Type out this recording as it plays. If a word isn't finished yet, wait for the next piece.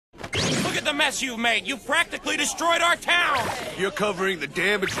at the mess you've made. You've practically destroyed our town. You're covering the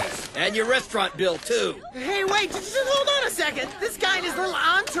damages. And your restaurant bill, too. Hey, wait, just hold on a second. This guy and his little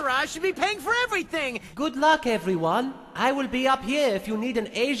entourage should be paying for everything. Good luck, everyone. I will be up here if you need an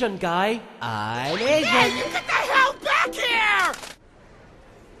Asian guy. I'm Asian. Hey, you get the hell back here!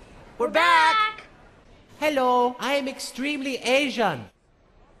 We're back! Hello, I am extremely Asian.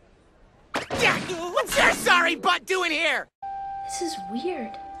 Yeah, what's your sorry butt doing here? This is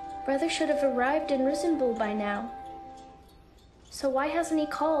weird. Brother should have arrived in Risenbull by now. So why hasn't he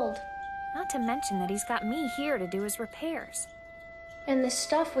called? Not to mention that he's got me here to do his repairs. And this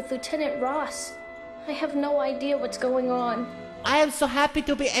stuff with Lieutenant Ross. I have no idea what's going on. I am so happy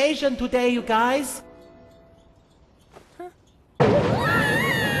to be Asian today, you guys.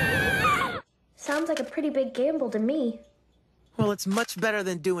 Sounds like a pretty big gamble to me. Well, it's much better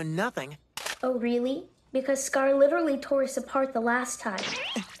than doing nothing. Oh, really? Because Scar literally tore us apart the last time.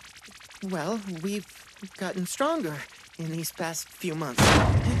 Well, we've gotten stronger in these past few months.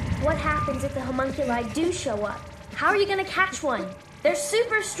 What happens if the homunculi do show up? How are you gonna catch one? They're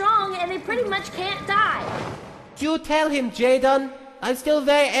super strong and they pretty much can't die. You tell him, Jadon. I'm still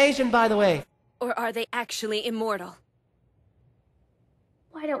very Asian, by the way. Or are they actually immortal?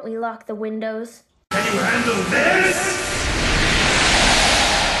 Why don't we lock the windows? Can you handle this?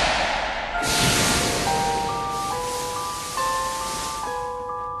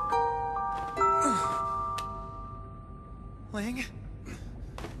 Ling?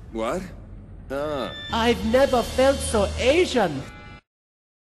 What? I've never felt so Asian.